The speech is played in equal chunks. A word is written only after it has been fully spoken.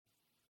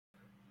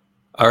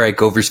All right,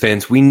 Gophers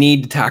fans, we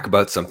need to talk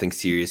about something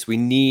serious. We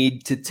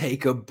need to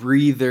take a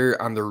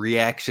breather on the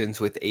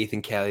reactions with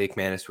Athan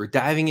Kaliakmanis. We're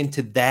diving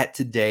into that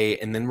today,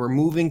 and then we're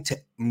moving to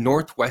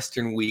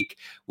Northwestern week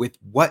with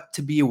what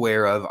to be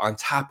aware of on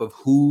top of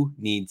who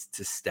needs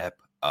to step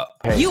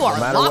up. Hey, You are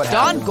Locked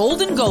On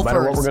Golden Gophers. No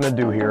matter what we're going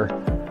to do here,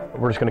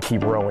 we're just going to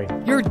keep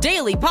rowing. Your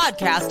daily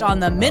podcast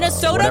on the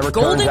Minnesota Whatever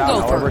Golden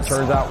Gophers. However it Gophers.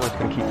 turns out, we're just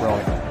going to keep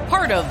rowing.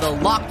 Part of the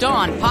Locked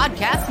On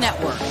Podcast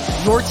Network.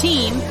 Your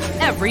team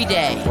every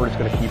day. We're just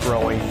going to keep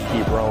rowing,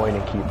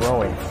 and keep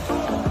rowing.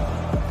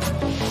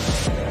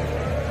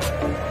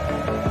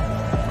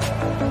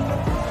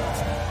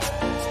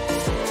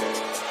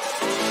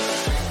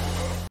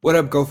 What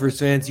up, Gophers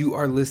fans? You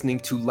are listening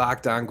to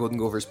Locked On Golden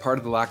Gophers, part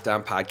of the Locked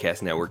On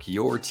Podcast Network,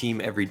 your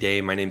team every day.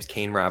 My name is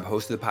Kane Robb,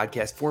 host of the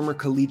podcast, former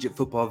collegiate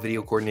football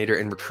video coordinator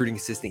and recruiting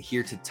assistant,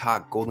 here to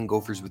talk Golden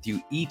Gophers with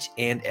you each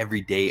and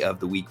every day of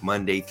the week,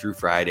 Monday through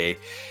Friday.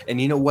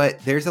 And you know what?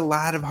 There's a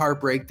lot of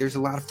heartbreak. There's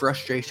a lot of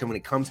frustration when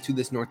it comes to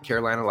this North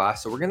Carolina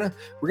loss. So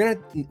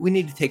we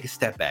need to take a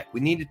step back.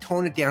 We need to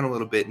tone it down a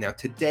little bit. Now,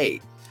 today,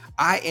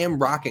 I am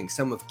rocking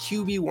some of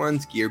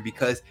QB1's gear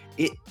because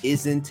it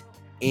isn't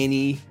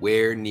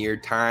anywhere near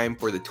time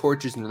for the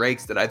torches and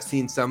rakes that I've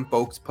seen some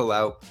folks pull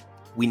out.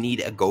 We need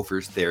a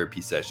Gophers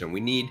therapy session. We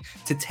need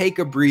to take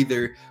a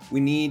breather. We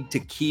need to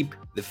keep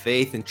the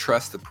faith and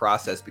trust the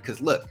process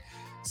because look,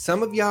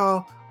 some of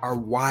y'all are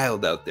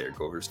wild out there,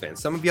 Gophers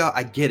fans. Some of y'all,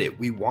 I get it.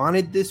 We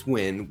wanted this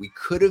win. We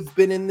could have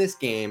been in this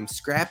game,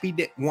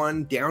 scrappy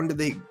one down to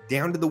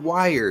the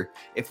wire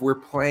if we're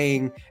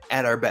playing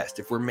at our best,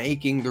 if we're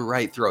making the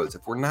right throws,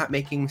 if we're not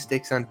making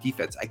mistakes on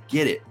defense. I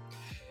get it.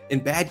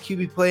 And bad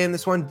QB play in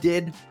this one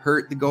did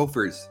hurt the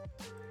Gophers.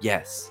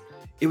 Yes,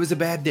 it was a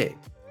bad day.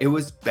 It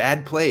was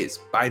bad plays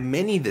by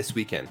many this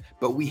weekend,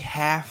 but we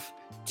have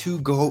to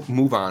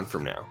move on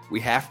from now.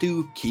 We have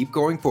to keep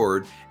going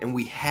forward, and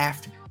we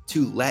have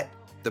to let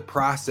the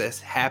process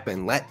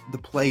happen. Let the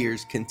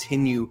players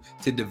continue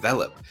to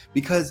develop,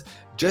 because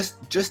just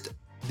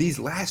these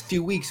last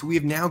few weeks, we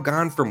have now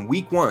gone from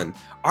week 1,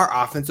 our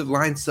offensive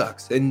line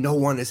sucks and no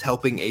one is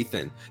helping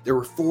Athan. There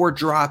were 4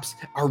 drops.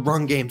 Our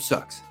run game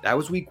sucks. That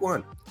was week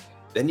 1.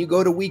 Then you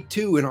go to week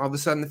 2 and all of a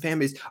sudden the fan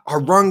base,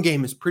 our run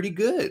game is pretty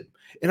good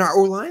and our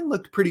O-line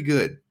looked pretty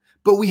good,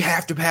 but we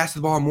have to pass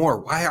the ball more.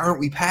 Why aren't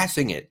we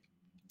passing it?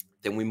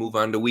 Then we move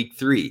on to week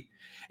 3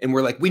 and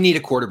we're like, we need a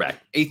quarterback.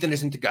 Athan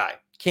isn't the guy.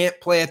 Can't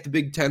play at the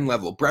Big Ten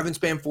level. Brevin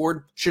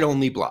Spanford should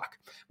only block.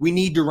 We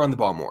need to run the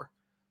ball more.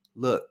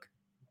 Look,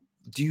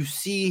 do you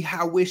see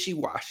how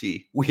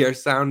wishy-washy we are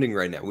sounding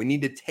right now? We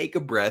need to take a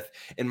breath.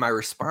 And my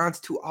response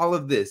to all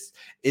of this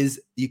is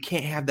you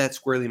can't have that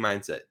squirrely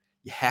mindset.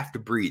 You have to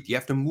breathe. You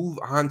have to move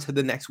on to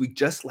the next week,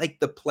 just like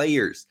the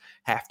players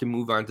have to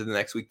move on to the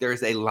next week. There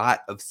is a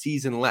lot of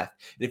season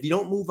left. And if you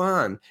don't move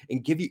on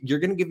and you're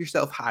going to give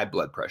yourself high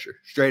blood pressure,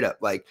 straight up,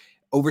 like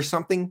over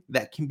something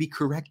that can be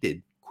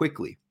corrected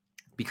quickly.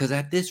 Because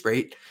at this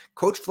rate,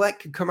 Coach Fleck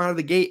could come out of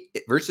the gate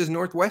versus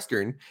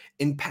Northwestern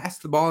and pass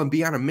the ball and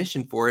be on a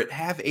mission for it,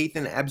 have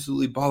Athan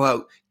absolutely ball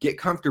out, get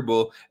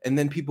comfortable, and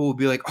then people will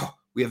be like, oh,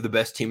 we have the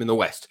best team in the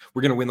West.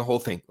 We're going to win the whole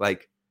thing.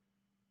 Like,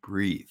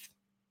 breathe.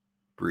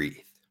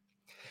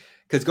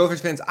 Because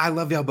Gophers fans, I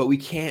love y'all, but we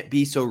can't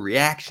be so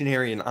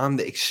reactionary and on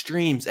the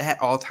extremes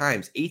at all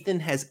times. Athan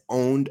has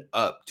owned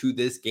up to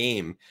this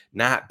game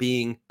not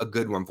being a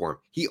good one for him.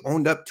 He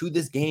owned up to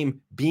this game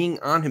being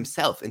on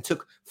himself and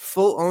took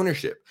full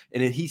ownership.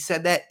 And he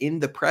said that in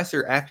the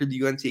presser after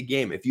the UNC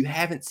game. If you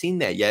haven't seen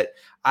that yet,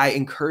 I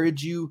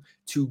encourage you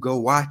to go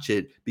watch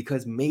it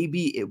because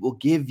maybe it will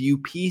give you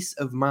peace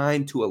of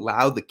mind to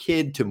allow the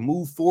kid to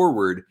move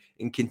forward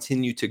and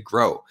continue to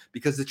grow.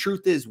 Because the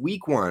truth is,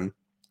 week 1,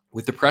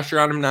 with the pressure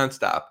on him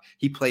nonstop,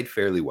 he played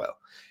fairly well.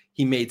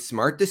 He made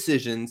smart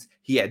decisions.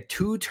 He had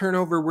 2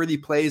 turnover-worthy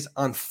plays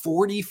on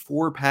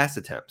 44 pass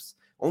attempts.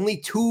 Only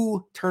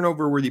 2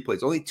 turnover-worthy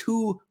plays. Only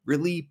 2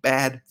 really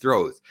bad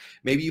throws.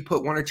 Maybe you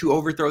put 1 or 2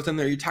 overthrows in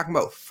there. You're talking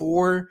about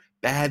 4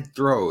 bad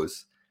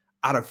throws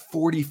out of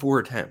 44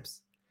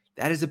 attempts.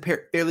 That is a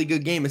fairly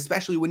good game,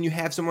 especially when you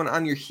have someone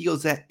on your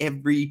heels at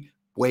every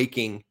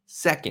waking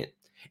second.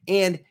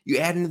 And you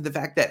add into the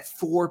fact that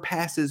 4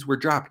 passes were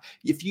dropped.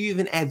 If you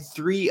even add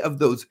 3 of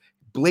those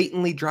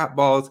blatantly dropped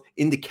balls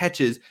into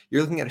catches,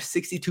 you're looking at a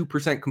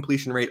 62%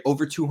 completion rate,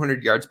 over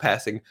 200 yards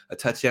passing, a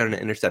touchdown and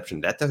an interception.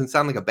 That doesn't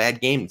sound like a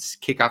bad game to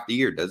kick off the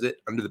year, does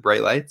it? Under the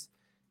bright lights?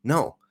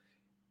 No.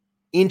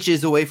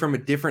 Inches away from a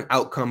different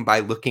outcome by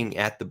looking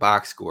at the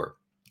box score.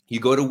 You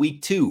go to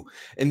week 2,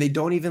 and they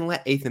don't even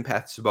let Athan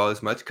pass the ball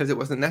as much because it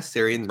wasn't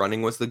necessary and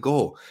running was the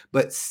goal.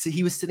 But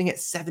he was sitting at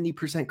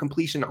 70%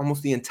 completion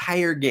almost the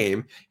entire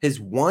game. His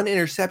 1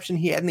 interception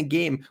he had in the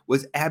game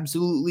was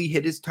absolutely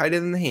hit his tight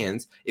end in the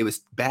hands. It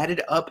was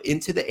batted up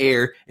into the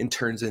air and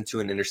turns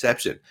into an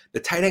interception. The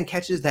tight end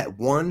catches that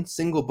 1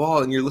 single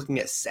ball, and you're looking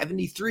at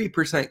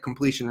 73%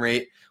 completion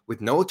rate with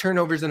no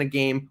turnovers in a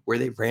game where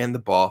they ran the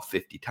ball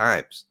 50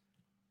 times.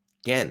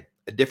 Again,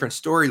 a different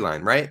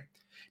storyline, right?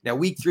 Now,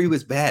 week 3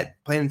 was bad,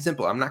 plain and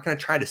simple. I'm not going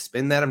to try to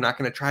spin that. I'm not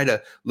going to try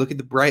to look at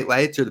the bright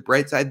lights or the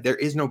bright side. There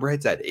is no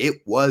bright side.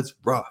 It was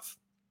rough.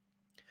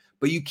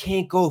 But you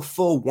can't go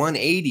full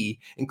 180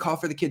 and call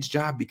for the kid's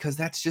job because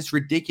that's just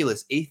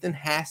ridiculous. Athan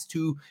has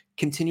to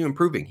continue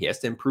improving. He has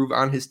to improve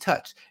on his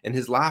touch and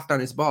his loft on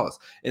his balls.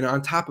 And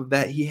on top of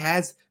that, he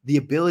has the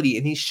ability,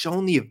 and he's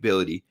shown the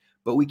ability,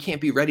 but we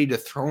can't be ready to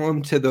throw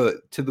him to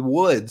the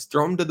woods,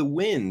 throw him to the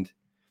wind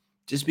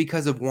just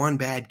because of one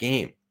bad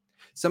game.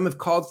 Some have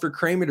called for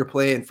Kramer to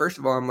play, and first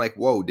of all, I'm like,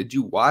 whoa, did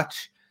you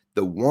watch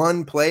the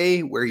one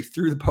play where he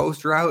threw the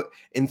post route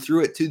and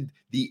threw it to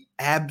the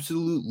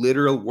absolute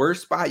literal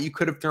worst spot you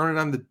could have thrown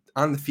it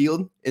on the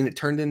field, and it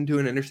turned into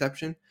an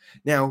interception?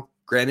 Now,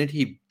 granted,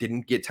 he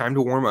didn't get time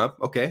to warm up.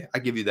 Okay, I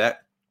give you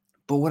that.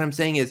 But what I'm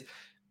saying is,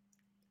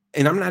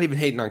 and I'm not even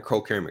hating on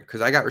Cole Kramer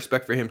because I got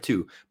respect for him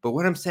too. But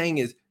what I'm saying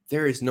is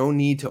there is no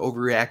need to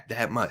overreact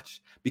that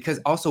much, because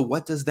also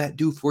what does that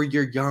do for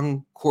your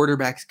young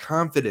quarterback's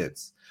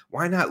confidence?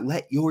 Why not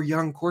let your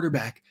young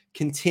quarterback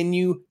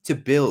continue to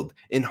build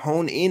and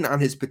hone in on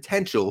his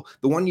potential,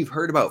 the one you've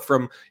heard about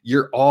from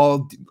your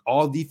all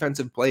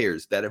defensive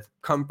players that have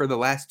come for the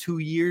last 2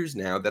 years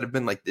now that have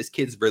been like, this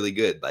kid's really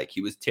good. Like,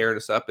 he was tearing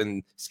us up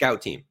in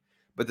scout team.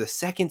 But the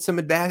second some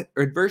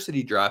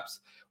adversity drops,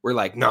 we're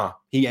like, nah,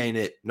 he ain't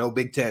it. No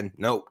Big Ten.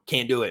 Nope,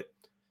 can't do it.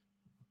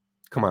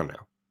 Come on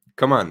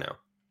now.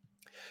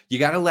 You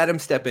got to let him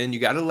step in. You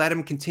got to let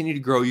him continue to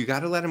grow. You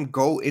got to let him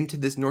go into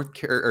this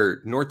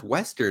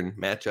Northwestern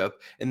matchup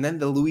and then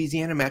the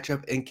Louisiana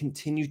matchup and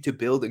continue to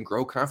build and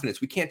grow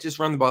confidence. We can't just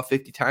run the ball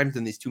 50 times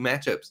in these two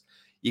matchups.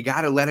 You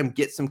got to let him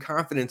get some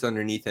confidence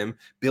underneath him,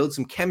 build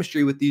some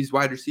chemistry with these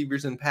wide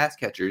receivers and pass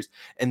catchers,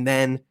 and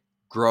then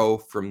grow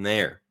from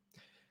there.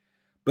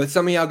 But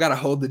some of y'all got to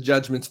hold the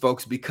judgments,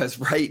 folks, because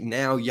right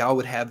now y'all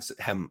would have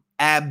some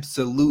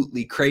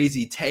absolutely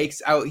crazy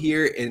takes out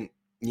here. And,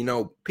 you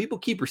know, people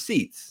keep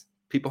receipts.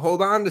 People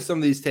hold on to some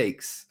of these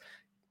takes.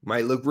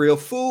 Might look real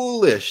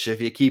foolish if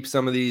you keep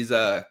some of these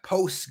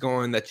posts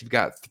going that you've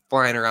got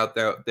flying out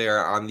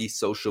there on these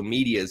social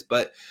medias.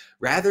 But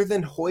rather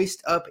than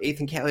hoist up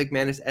Athan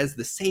Kaliakmanis as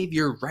the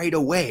savior right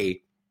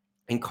away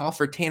and call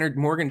for Tanner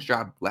Morgan's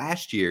job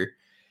last year,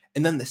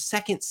 and then the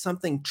second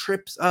something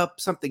trips up,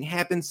 something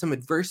happens, some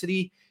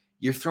adversity,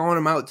 you're throwing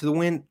him out to the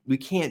wind. We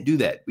can't do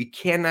that. We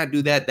cannot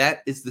do that.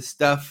 That is the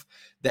stuff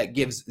that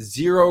gives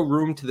zero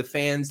room to the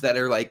fans that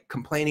are like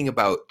complaining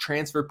about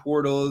transfer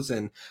portals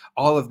and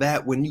all of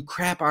that. When you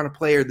crap on a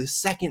player, the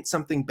second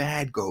something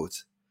bad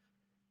goes,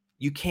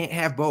 you can't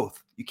have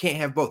both. You can't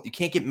have both. You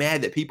can't get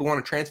mad that people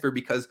want to transfer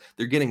because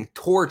they're getting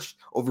torched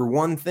over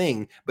one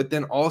thing, but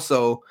then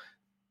also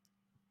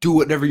do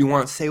whatever you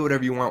want, say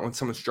whatever you want when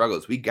someone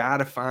struggles. We got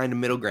to find a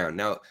middle ground.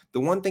 Now, the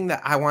one thing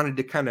that I wanted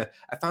to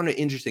I found it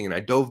interesting and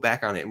I dove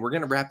back on it, and we're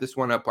going to wrap this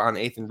one up on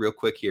Athan real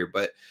quick here,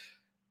 but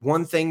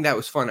one thing that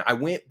was fun, I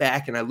went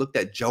back and I looked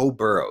at Joe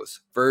Burrow's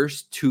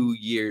first 2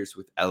 years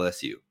with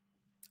LSU.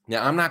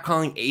 Now, I'm not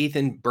calling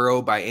Athan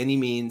Burrow by any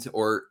means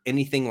or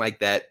anything like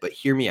that, but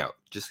hear me out.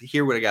 Just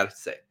hear what I got to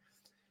say.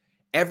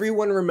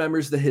 Everyone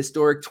remembers the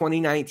historic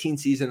 2019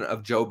 season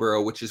of Joe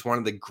Burrow, which is one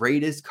of the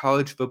greatest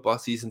college football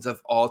seasons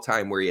of all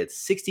time, where he had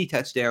 60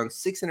 touchdowns,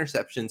 6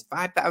 interceptions,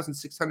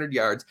 5,600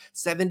 yards,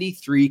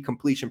 73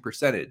 completion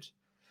percentage.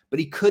 But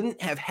he couldn't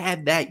have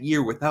had that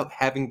year without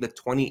having the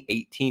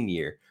 2018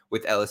 year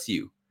with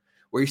LSU,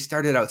 where he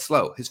started out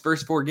slow. His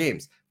first 4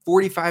 games,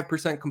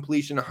 45%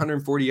 completion,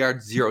 140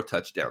 yards, 0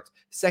 touchdowns.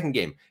 Second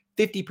game,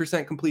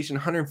 50% completion,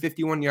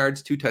 151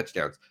 yards, 2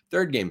 touchdowns.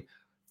 Third game,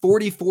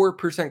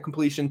 44%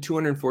 completion,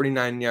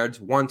 249 yards,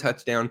 1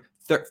 touchdown.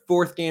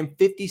 Fourth game,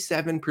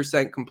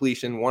 57%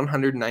 completion,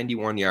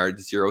 191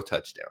 yards, 0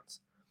 touchdowns.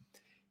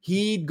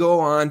 He'd go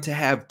on to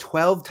have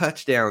 12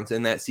 touchdowns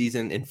in that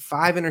season and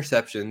 5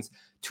 interceptions,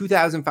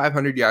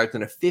 2,500 yards,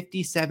 and a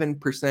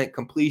 57%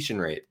 completion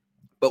rate.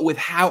 But with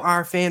how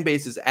our fan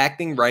base is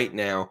acting right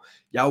now,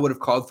 y'all would have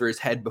called for his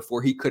head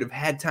before he could have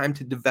had time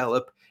to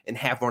develop and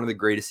have one of the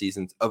greatest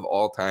seasons of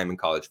all time in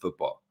college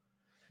football.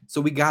 So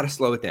we got to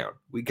slow it down.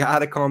 We got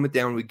to calm it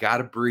down. We got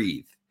to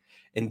breathe.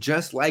 And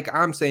just like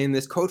I'm saying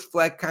this, Coach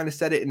Fleck kind of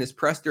said it in his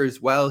presser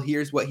as well.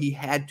 Here's what he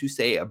had to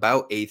say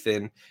about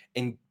Athan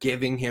and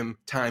giving him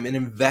time and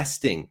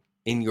investing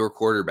in your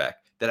quarterback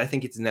that I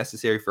think it's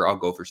necessary for all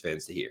Gophers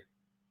fans to hear.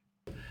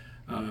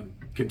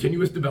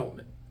 Continuous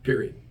development,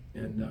 period.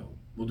 And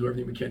we'll do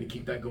everything we can to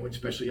keep that going,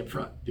 especially up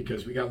front,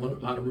 because we got a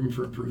lot of room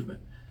for improvement.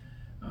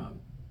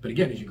 But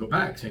again, as you go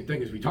back, same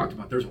thing as we talked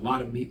about, there's a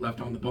lot of meat left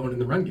on the bone in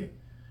the run game.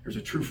 There's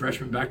a true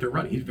freshman back there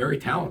running. He's very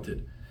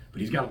talented,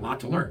 but he's got a lot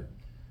to learn.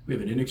 We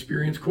have an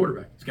inexperienced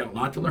quarterback. He's got a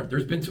lot to learn.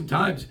 There's been some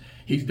times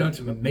he's done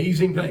some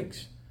amazing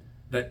things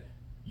that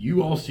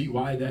you all see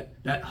why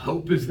that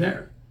hope is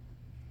there,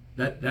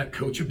 that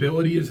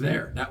coachability is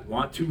there, that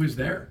want to is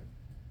there,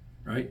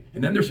 right?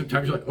 And then there's some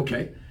times you're like,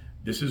 okay,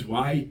 this is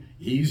why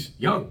he's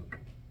young.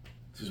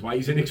 This is why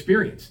he's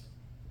inexperienced.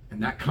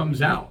 And that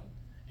comes out.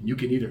 And you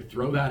can either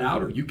throw that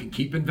out or you can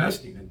keep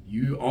investing. And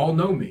you all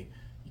know me.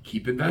 You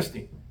keep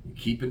investing. You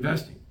keep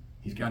investing.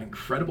 He's got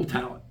incredible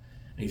talent.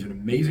 And And he's an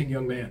amazing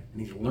young man, and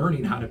he's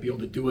learning how to be able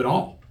to do it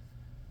all.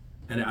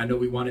 And I know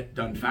we want it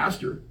done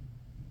faster,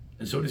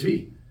 and so does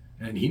he.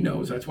 And he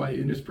knows. That's why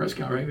in his press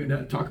conference, I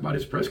didn't talk about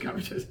his press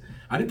conferences.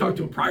 I didn't talk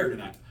to him prior to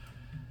that.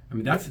 I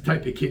mean, that's the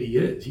type of kid he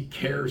is. He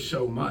cares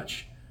so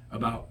much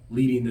about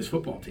leading this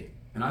football team.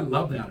 And I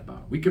love that about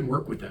him. We can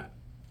work with that.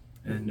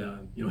 And,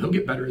 he'll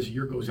get better as the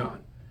year goes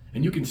on.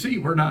 And you can see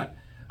we're not,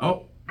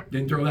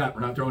 didn't throw that.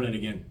 We're not throwing it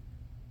again.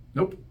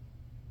 Nope.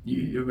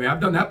 I've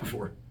done that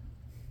before.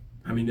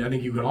 I mean, I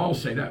think you can all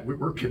say that.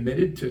 We're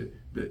committed to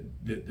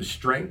the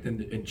strength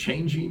and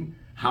changing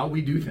how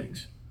we do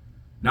things.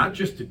 Not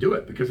just to do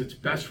it because it's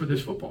best for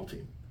this football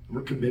team.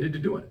 We're committed to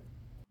doing it.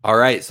 All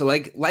right. So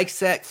like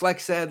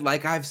Flex said,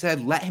 like I've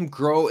said, let him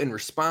grow and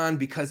respond,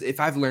 because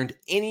if I've learned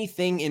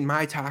anything in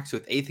my talks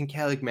with Athan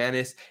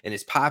Kaliakmanis and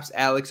his pops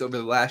Alex over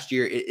the last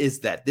year, it is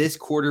that this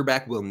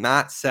quarterback will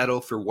not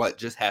settle for what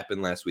just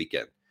happened last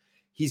weekend.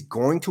 He's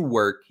going to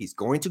work. He's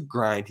going to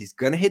grind. He's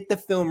going to hit the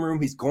film room.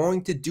 He's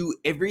going to do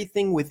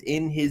everything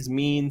within his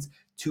means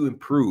to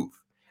improve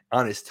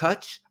on his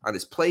touch, on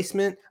his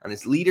placement, on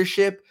his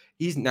leadership.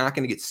 He's not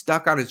going to get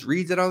stuck on his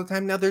reads all the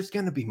time. Now, there's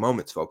going to be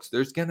moments, folks.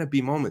 There's going to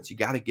be moments. You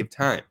got to give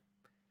time.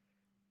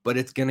 But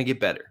it's going to get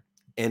better,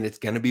 and it's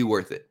going to be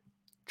worth it.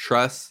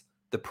 Trust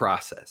the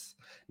process.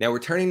 Now, we're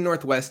turning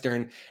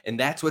Northwestern, and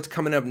that's what's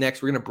coming up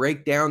next. We're going to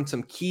break down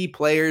some key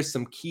players,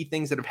 some key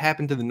things that have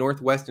happened to the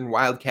Northwestern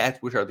Wildcats,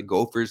 which are the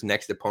Gophers'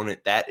 next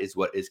opponent. That is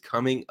what is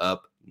coming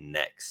up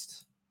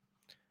next.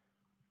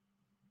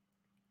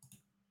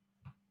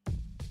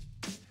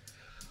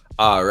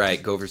 All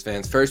right, Gophers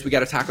fans. First, we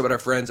got to talk about our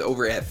friends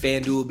over at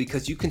FanDuel,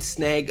 because you can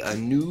snag a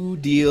new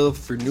deal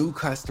for new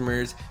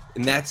customers,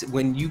 and that's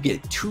when you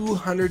get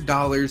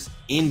 $200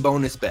 in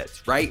bonus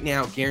bets. Right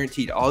now,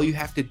 guaranteed. All you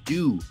have to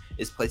do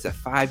is place a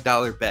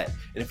 $5 bet.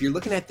 And if you're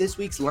looking at this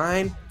week's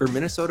line for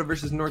Minnesota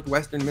versus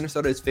Northwestern,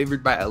 Minnesota is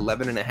favored by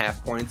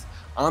 11.5 points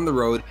on the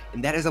road,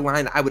 and that is a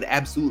line I would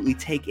absolutely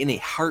take in a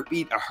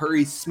heartbeat, a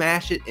hurry,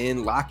 smash it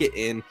in, lock it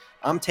in.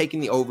 I'm taking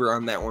the over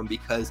on that one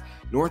because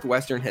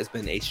Northwestern has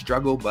been a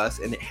struggle bus,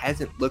 and it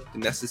hasn't looked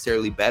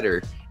necessarily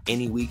better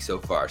any week so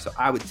far. So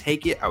I would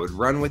take it. I would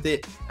run with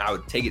it. I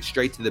would take it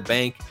straight to the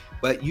bank.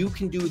 But you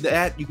can do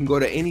that. You can go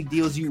to any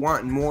deals you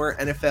want and more.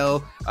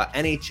 NFL,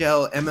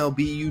 NHL, MLB,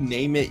 you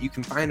name it. You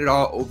can find it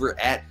all over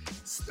at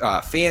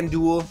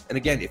FanDuel. And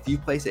again, if you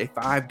place a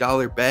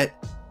 $5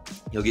 bet,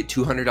 you'll get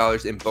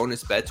 $200 in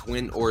bonus bets,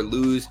 win or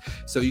lose.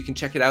 So you can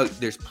check it out.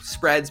 There's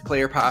spreads,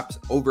 player pops,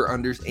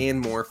 over-unders,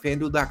 and more.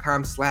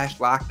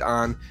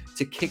 FanDuel.com/locked-on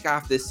to kick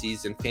off this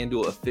season.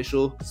 FanDuel,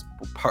 official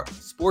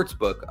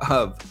sportsbook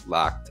of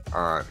Locked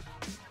On.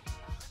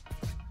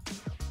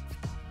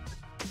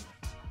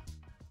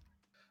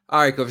 All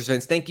right, Gophers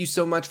fans, thank you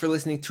so much for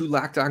listening to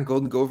Locked On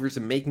Golden Gophers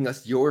and making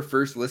us your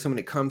first listen when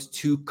it comes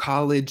to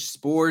college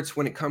sports,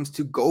 when it comes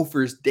to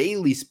Gophers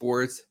daily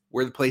sports.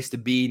 We're the place to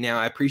be. Now,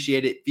 I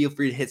appreciate it. Feel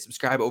free to hit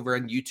subscribe over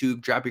on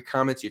YouTube. Drop your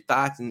comments, your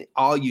thoughts, and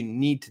all you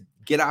need to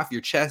get off your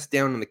chest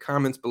down in the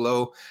comments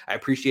below. I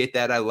appreciate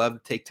that. I love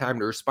to take time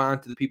to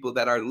respond to the people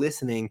that are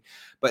listening.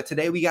 But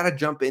today we got to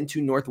jump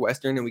into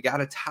Northwestern, and we got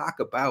to talk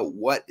about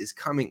what is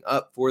coming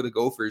up for the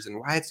Gophers and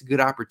why it's a good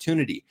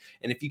opportunity.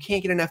 And if you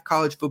can't get enough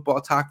college football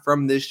talk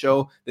from this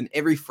show, then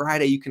every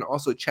Friday you can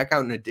also check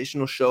out an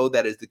additional show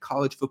that is the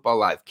College Football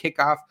Live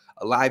Kickoff,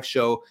 a live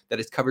show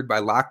that is covered by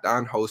Locked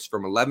On hosts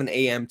from 11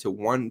 a.m. to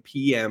 1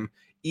 p.m.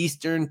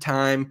 Eastern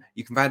time.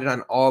 You can find it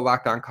on all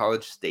Locked On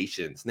College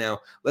stations. Now,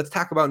 let's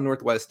talk about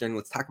Northwestern.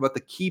 Let's talk about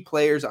the key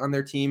players on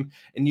their team.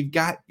 And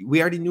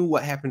we already knew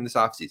what happened this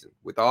offseason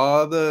with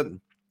all the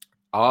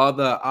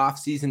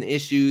offseason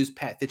issues.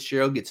 Pat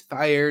Fitzgerald gets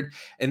fired,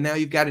 and now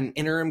you've got an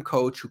interim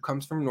coach who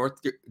comes from North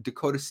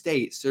Dakota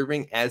State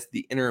serving as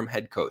the interim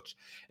head coach.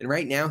 And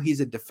right now he's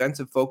a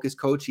defensive focused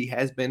coach. He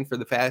has been for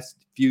the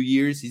past few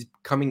years. He's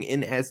coming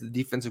in as the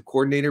defensive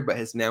coordinator, but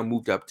has now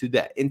moved up to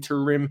that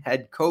interim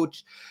head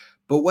coach.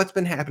 But what's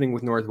been happening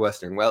with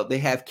Northwestern? Well, they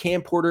have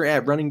Cam Porter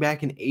at running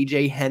back and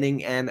A.J.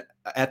 Henning and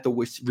at the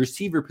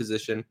receiver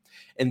position,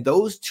 and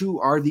those two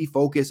are the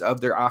focus of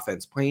their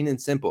offense, plain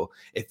and simple.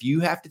 If you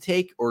have to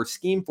take or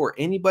scheme for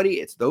anybody,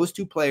 it's those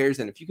two players,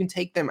 and if you can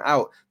take them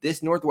out,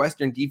 this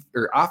Northwestern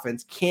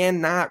offense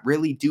cannot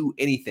really do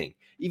anything.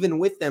 Even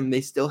with them,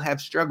 they still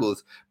have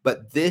struggles,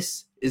 but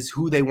this is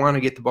who they want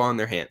to get the ball in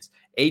their hands.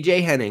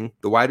 A.J. Henning,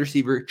 the wide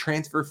receiver,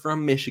 transfer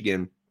from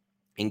Michigan,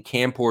 and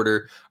Cam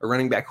Porter, a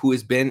running back who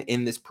has been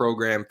in this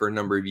program for a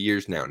number of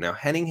years now. Now,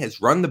 Henning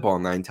has run the ball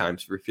 9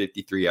 times for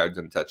 53 yards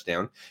and a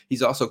touchdown.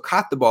 He's also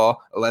caught the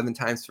ball 11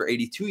 times for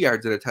 82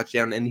 yards and a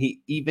touchdown, and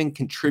he even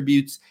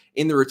contributes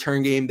in the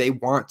return game. They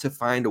want to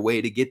find a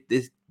way to get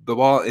the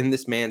ball in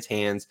this man's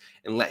hands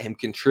and let him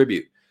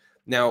contribute.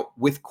 Now,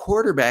 with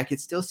quarterback,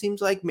 it still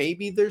seems like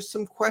maybe there's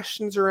some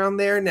questions around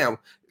there. Now,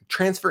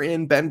 transfer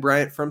in Ben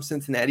Bryant from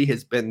Cincinnati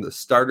has been the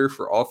starter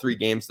for all 3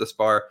 games thus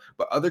far,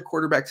 but other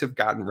quarterbacks have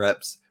gotten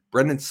reps.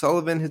 Brendan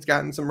Sullivan has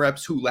gotten some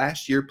reps, who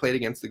last year played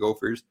against the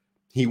Gophers.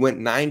 He went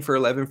 9 for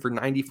 11 for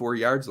 94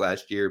 yards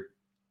last year.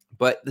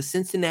 But the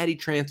Cincinnati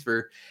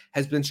transfer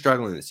has been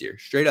struggling this year.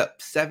 Straight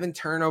up, 7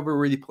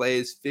 turnover-worthy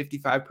plays,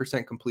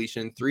 55%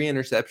 completion, 3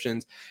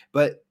 interceptions.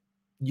 But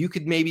you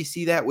could maybe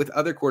see that with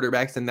other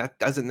quarterbacks, and that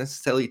doesn't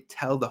necessarily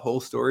tell the whole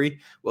story.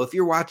 Well, if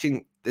you're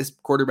watching this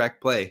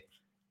quarterback play,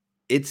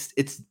 it's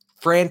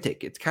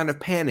frantic. It's kind of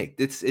panicked.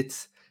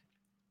 It's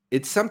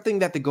something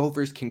that the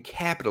Gophers can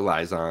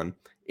capitalize on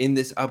in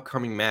this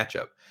upcoming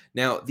matchup.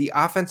 Now, the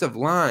offensive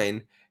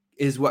line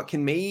is what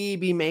can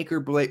maybe make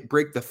or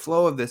break the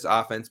flow of this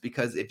offense,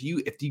 because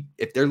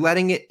if they're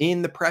letting it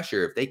in the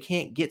pressure, if they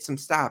can't get some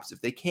stops,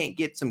 if they can't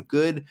get some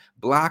good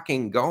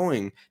blocking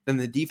going, then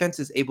the defense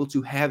is able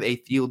to have a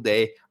field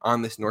day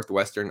on this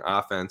Northwestern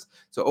offense.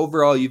 So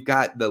overall, you've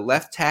got the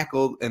left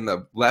tackle and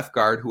the left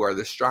guard, who are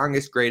the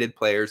strongest graded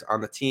players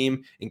on the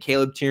team, and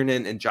Caleb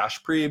Tiernan and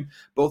Josh Preeb.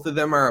 Both of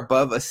them are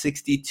above a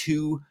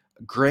 62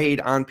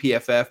 grade on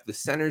PFF. The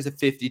center's a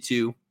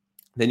 52.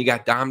 Then you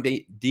got Dom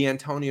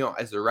D'Antonio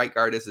as the right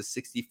guard as a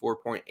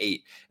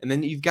 64.8. And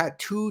then you've got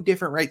 2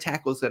 different right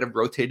tackles that have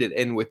rotated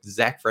in with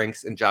Zach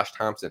Franks and Josh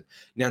Thompson.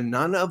 Now,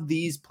 none of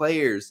these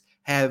players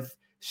have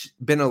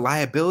been a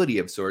liability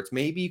of sorts.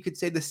 Maybe you could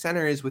say the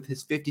center is with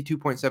his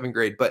 52.7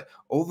 grade, but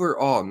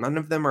overall, none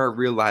of them are a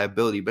real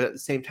liability. But at the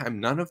same time,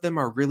 none of them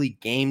are really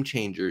game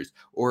changers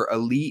or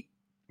elite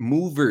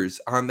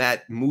movers on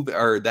that move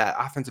or that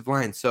offensive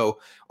line. So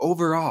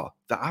overall,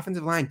 the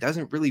offensive line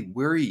doesn't really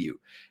worry you.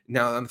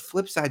 Now, on the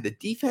flip side, the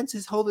defense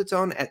has held its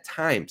own at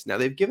times. Now,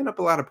 they've given up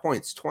a lot of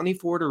points,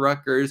 24 to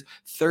Rutgers,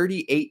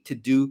 38 to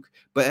Duke.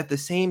 But at the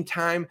same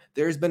time,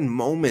 there's been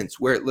moments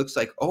where it looks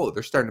like, oh,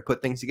 they're starting to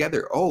put things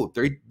together. Oh,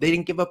 they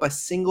didn't give up a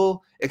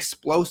single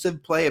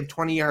explosive play of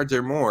 20 yards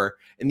or more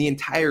in the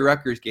entire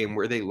Rutgers game,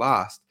 where they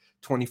lost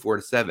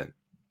 24-7.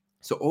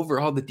 So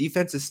overall, the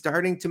defense is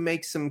starting to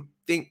make some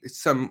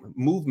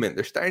movement.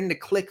 They're starting to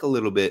click a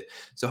little bit.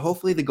 So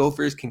hopefully the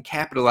Gophers can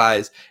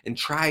capitalize and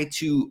try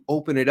to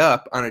open it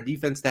up on a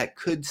defense that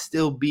could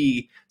still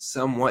be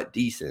somewhat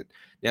decent.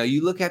 Now,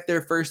 you look at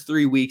their first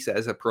 3 weeks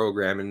as a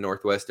program in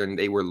Northwestern,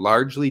 they were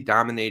largely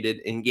dominated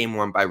in game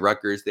 1 by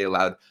Rutgers. They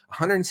allowed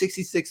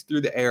 166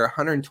 through the air,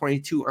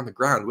 122 on the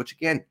ground, which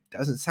again,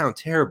 doesn't sound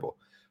terrible.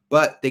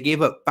 But they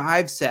gave up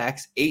 5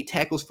 sacks, 8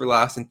 tackles for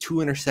loss, and 2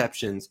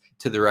 interceptions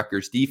to the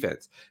Rutgers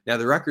defense. Now,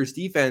 the Rutgers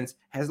defense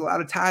has a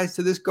lot of ties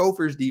to this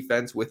Gophers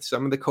defense with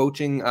some of the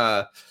coaching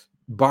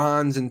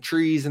bonds and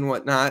trees and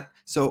whatnot.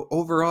 So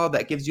overall,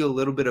 that gives you a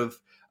little bit of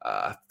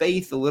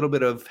faith, a little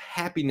bit of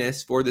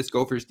happiness for this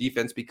Gophers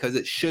defense, because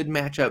it should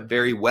match up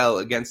very well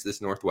against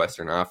this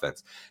Northwestern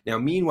offense. Now,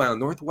 meanwhile,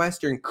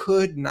 Northwestern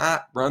could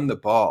not run the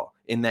ball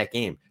in that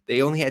game.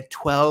 They only had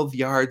 12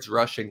 yards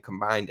rushing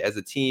combined as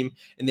a team,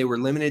 and they were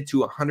limited to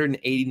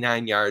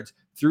 189 yards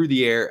through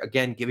the air,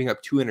 again, giving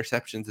up 2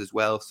 interceptions as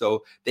well.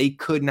 So they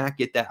could not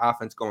get that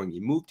offense going.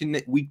 You moved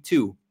to week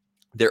 2.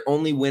 Their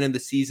only win of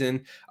the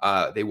season,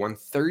 they won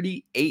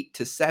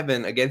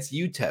 38-7 against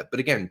UTEP.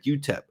 But again,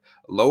 UTEP,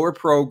 lower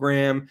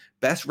program,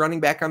 best running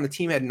back on the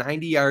team, had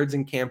 90 yards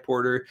in Cam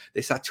Porter.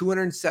 They saw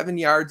 207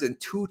 yards and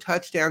 2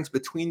 touchdowns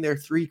between their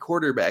 3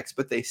 quarterbacks,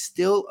 but they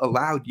still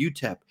allowed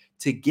UTEP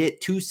to get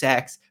 2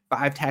 sacks,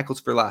 5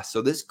 tackles for loss.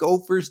 So this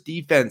Gophers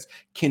defense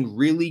can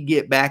really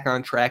get back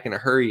on track in a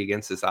hurry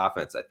against this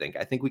offense, I think.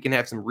 I think we can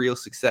have some real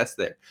success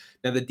there.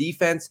 Now, the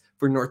defense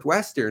for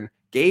Northwestern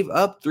gave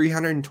up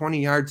 320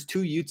 yards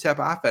to UTEP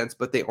offense,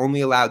 but they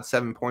only allowed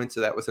 7 points,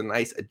 so that was a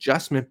nice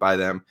adjustment by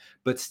them.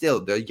 But still,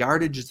 the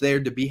yardage is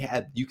there to be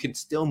had. You can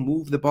still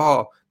move the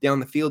ball down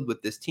the field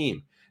with this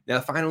team.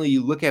 Now, finally,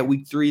 you look at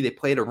week 3, they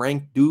played a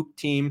ranked Duke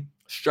team,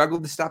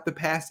 struggled to stop the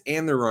pass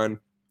and the run.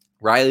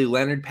 Riley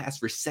Leonard passed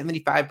for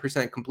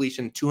 75%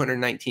 completion,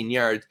 219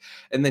 yards.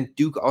 And then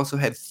Duke also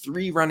had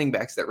 3 running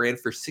backs that ran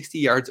for 60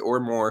 yards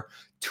or more,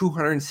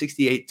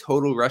 268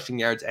 total rushing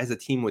yards as a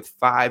team, with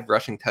 5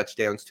 rushing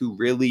touchdowns to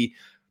really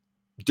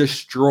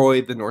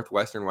destroy the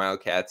Northwestern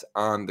Wildcats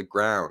on the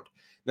ground.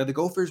 Now, the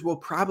Gophers will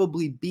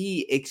probably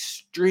be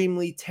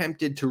extremely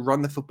tempted to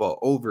run the football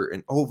over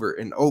and over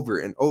and over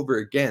and over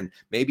again.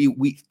 Maybe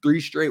 3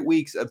 straight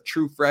weeks of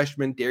true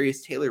freshman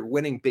Darius Taylor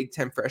winning Big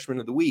Ten Freshman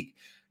of the Week.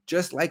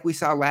 Just like we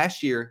saw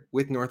last year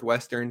with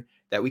Northwestern,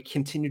 that we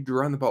continued to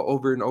run the ball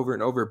over and over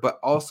and over. But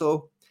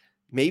also,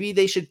 maybe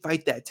they should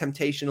fight that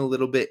temptation a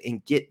little bit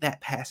and get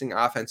that passing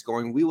offense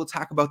going. We will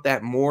talk about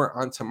that more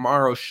on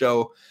tomorrow's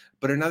show.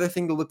 But another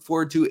thing to look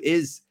forward to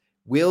is,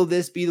 will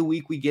this be the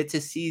week we get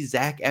to see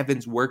Zach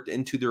Evans worked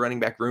into the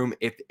running back room?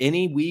 If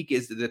any week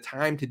is the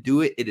time to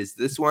do it, it is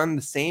this one.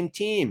 The same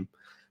team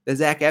that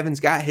Zach Evans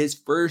got his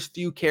first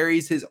few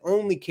carries, his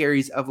only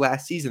carries of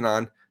last season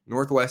on,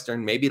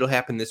 Northwestern. Maybe it'll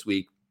happen this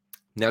week.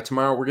 Now,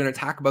 tomorrow, we're going to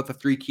talk about the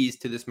 3 keys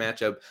to this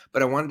matchup,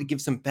 but I wanted to give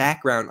some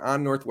background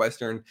on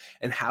Northwestern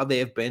and how they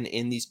have been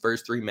in these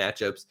first 3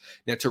 matchups.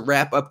 Now, to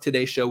wrap up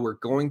today's show, we're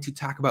going to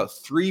talk about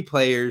 3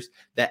 players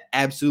that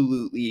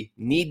absolutely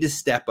need to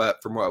step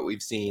up from what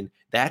we've seen.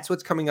 That's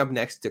what's coming up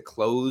next to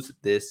close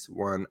this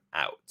one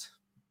out.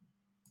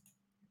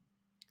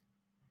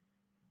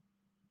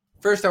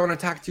 First, I want to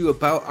talk to you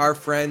about our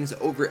friends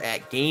over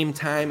at Game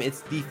Time.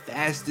 It's the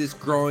fastest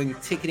growing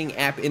ticketing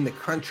app in the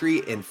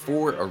country, and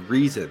for a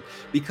reason.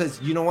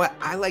 Because you know what?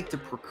 I like to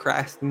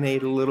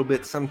procrastinate a little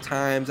bit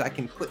sometimes. I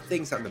can put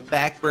things on the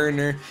back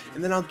burner,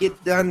 and then I'll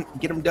get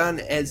them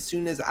done as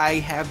soon as I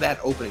have that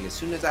opening, as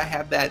soon as I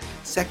have that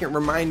second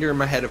reminder in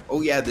my head of,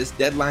 oh yeah, this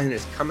deadline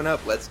is coming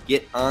up. Let's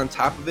get on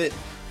top of it.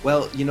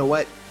 Well, you know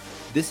what?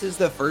 This is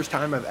the first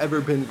time I've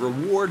ever been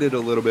rewarded a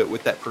little bit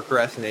with that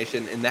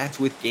procrastination, and that's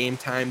with Game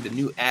Time, the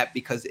new app,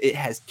 because it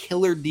has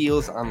killer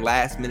deals on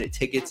last-minute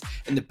tickets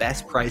and the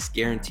best price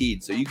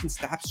guaranteed. So you can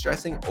stop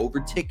stressing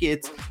over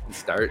tickets and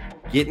start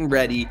getting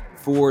ready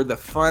for the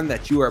fun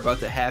that you are about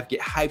to have.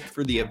 Get hyped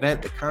for the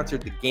event, the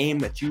concert, the game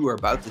that you are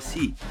about to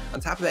see.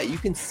 On top of that, you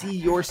can see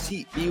your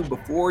seat view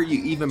before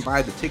you even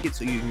buy the ticket,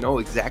 so you know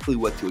exactly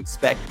what to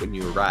expect when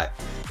you arrive.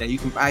 Now, you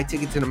can buy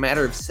tickets in a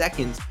matter of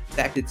seconds. In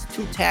fact, it's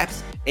 2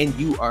 taps and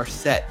you are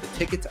set. The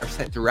tickets are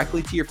sent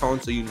directly to your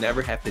phone, so you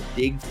never have to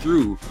dig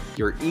through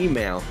your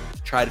email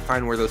to try to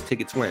find where those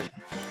tickets went.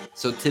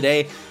 So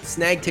today,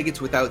 snag tickets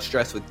without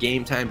stress with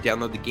Game Time.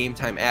 Download the Game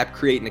Time app,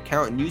 create an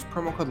account, and use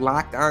promo code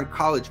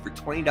LOCKEDONCollege for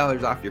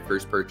 $20 off your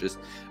first purchase.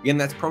 Again,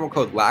 that's promo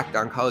code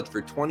LOCKEDONCollege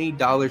for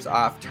 $20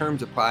 off.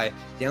 Terms apply.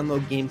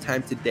 Download Game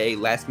Time today.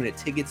 Last minute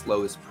tickets,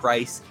 lowest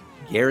price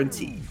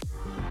guaranteed.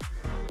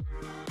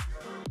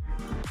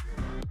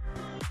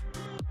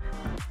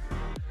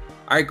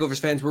 All right, Gophers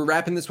fans, we're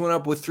wrapping this one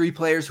up with 3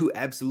 players who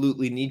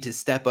absolutely need to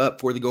step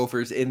up for the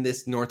Gophers in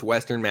this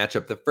Northwestern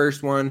matchup. The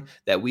first one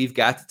that we've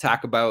got to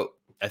talk about,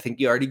 I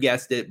think you already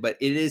guessed it, but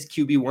it is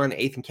QB1,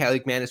 Athan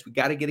Kaliakmanis. We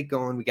got to get it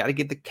going. We got to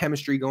get the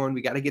chemistry going.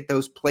 We got to get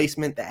those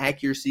placement, the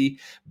accuracy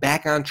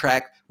back on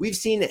track. We've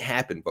seen it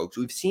happen, folks.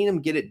 We've seen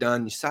him get it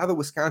done. You saw the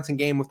Wisconsin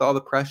game with all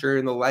the pressure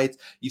and the lights.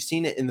 You've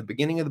seen it in the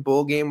beginning of the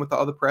bowl game with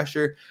all the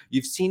pressure.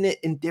 You've seen it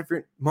in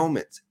different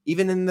moments.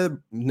 Even in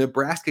the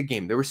Nebraska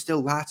game, there were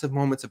still lots of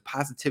moments of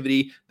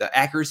positivity. The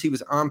accuracy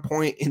was on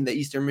point in the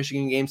Eastern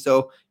Michigan game.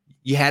 So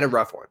you had a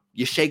rough one.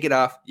 You shake it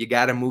off. You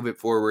got to move it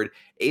forward.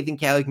 Athan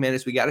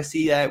Kaliakmanis, we got to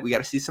see that. We got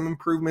to see some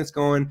improvements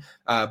going.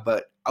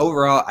 But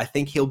overall, I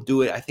think he'll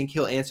do it. I think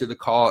he'll answer the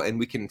call, and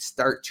we can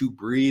start to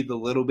breathe a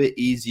little bit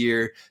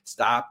easier,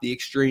 stop the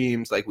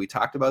extremes like we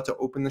talked about to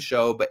open the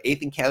show. But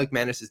Athan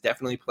Kaliakmanis is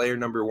definitely player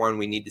number 1.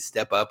 We need to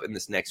step up in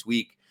this next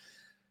week.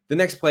 The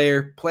next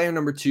player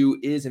number 2,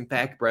 is in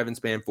fact Brevin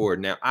Spanford.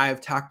 Now,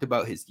 I've talked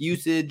about his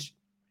usage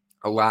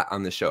a lot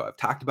on the show. I've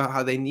talked about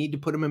how they need to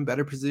put him in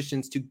better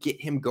positions to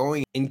get him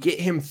going and get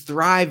him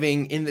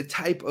thriving in the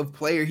type of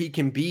player he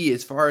can be,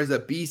 as far as a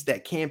beast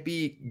that can't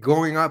be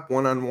going up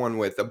one-on-one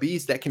with, a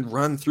beast that can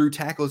run through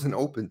tackles in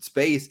open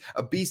space,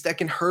 a beast that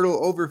can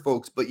hurdle over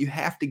folks, but you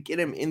have to get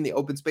him in the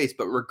open space.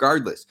 But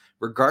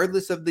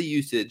regardless of the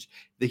usage,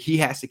 he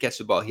has to catch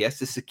the ball. He has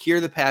to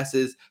secure the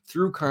passes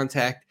through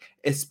contact.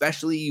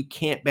 Especially, you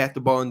can't bat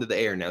the ball into the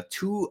air. Now,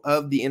 2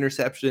 of the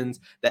interceptions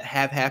that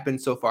have happened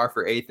so far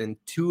for Athan,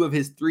 2 of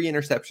his 3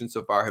 interceptions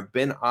so far have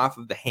been off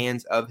of the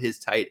hands of his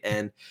tight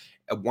end.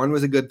 1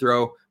 was a good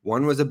throw,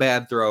 1 was a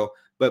bad throw,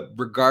 but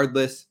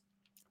regardless,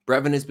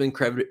 Brevin has been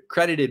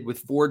credited with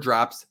 4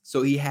 drops,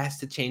 so he has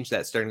to change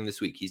that starting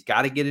this week. He's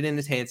got to get it in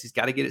his hands. He's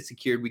got to get it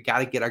secured. We got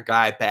to get our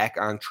guy back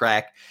on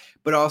track,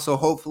 but also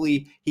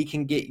hopefully he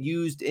can get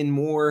used in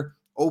more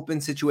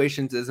open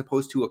situations as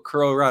opposed to a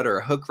curl route or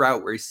a hook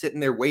route where he's sitting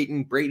there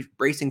waiting,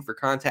 bracing for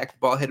contact. The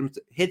ball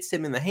hits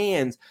him in the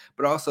hands,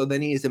 but also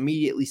then he is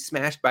immediately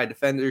smashed by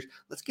defenders.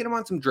 Let's get him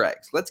on some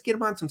drags. Let's get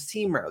him on some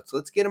seam routes.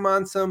 Let's get him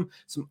on some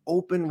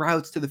open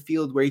routes to the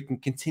field where he can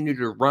continue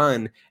to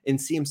run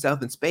and see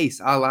himself in space,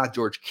 a la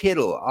George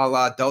Kittle, a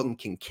la Dalton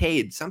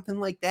Kincaid, something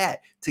like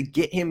that, to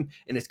get him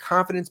in his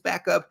confidence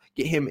back up,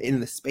 get him in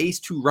the space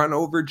to run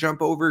over,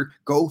 jump over,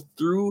 go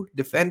through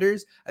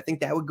defenders. I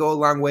think that would go a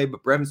long way,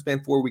 but Brevin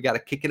Spanford, we got to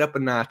kick it up a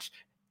notch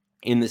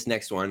in this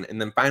next one. And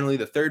then finally,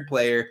 the third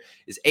player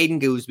is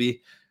Aiden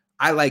Gooseby.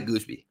 I like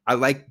Gooseby. I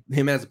like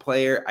him as a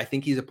player. I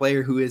think he's a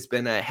player who has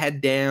been a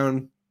head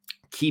down,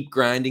 keep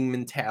grinding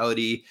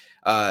mentality.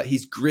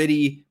 He's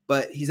gritty,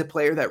 but he's a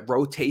player that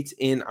rotates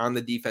in on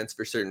the defense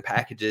for certain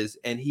packages.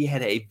 And he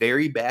had a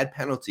very bad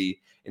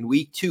penalty in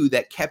week 2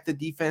 that kept the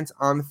defense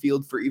on the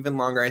field for even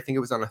longer. I think it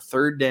was on a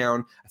 3rd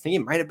down. I think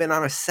it might have been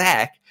on a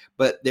sack,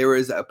 but there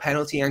was a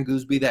penalty on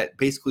Gooseby that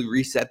basically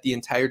reset the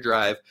entire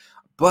drive.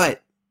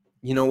 But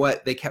you know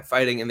what? They kept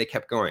fighting and they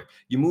kept going.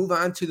 You move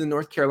on to the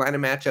North Carolina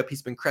matchup.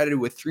 He's been credited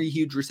with 3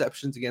 huge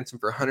receptions against him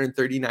for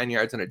 139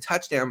 yards and a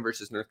touchdown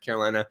versus North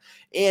Carolina.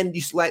 And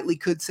you slightly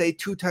could say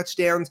 2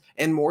 touchdowns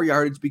and more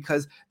yardage,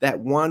 because that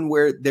one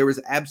where there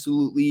was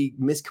absolutely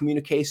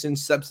miscommunication,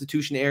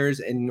 substitution errors,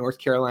 and North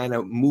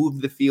Carolina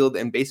moved the field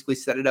and basically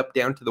set it up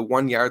down to the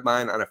 1-yard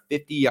line on a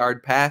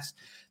 50-yard pass.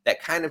 That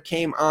kind of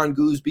came on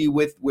Gooseby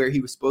with where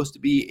he was supposed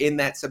to be in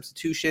that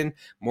substitution,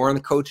 more on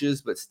the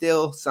coaches, but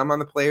still some on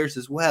the players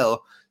as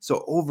well.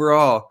 So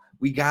overall,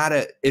 we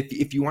gotta,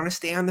 if you want to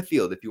stay on the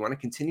field, if you want to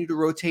continue to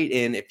rotate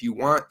in, if you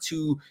want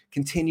to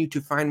continue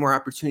to find more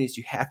opportunities,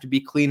 you have to be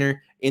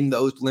cleaner in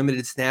those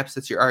limited snaps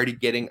that you're already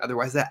getting.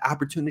 Otherwise, that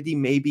opportunity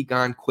may be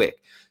gone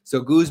quick.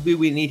 So Gooseby,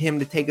 we need him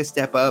to take a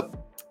step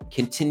up,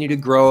 continue to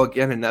grow.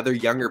 Again, another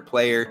younger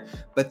player.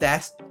 But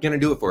that's going to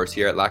do it for us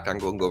here at Locked On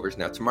Golden Gophers.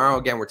 Now, tomorrow,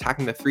 again, we're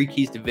talking the 3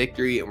 keys to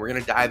victory, and we're going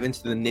to dive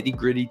into the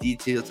nitty-gritty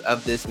details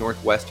of this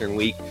Northwestern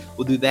week.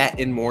 We'll do that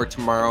and more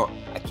tomorrow.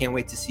 I can't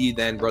wait to see you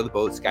then. Row the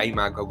boat, Sky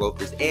Go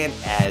Gophers. And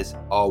as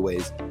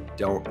always,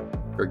 don't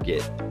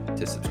forget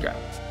to subscribe.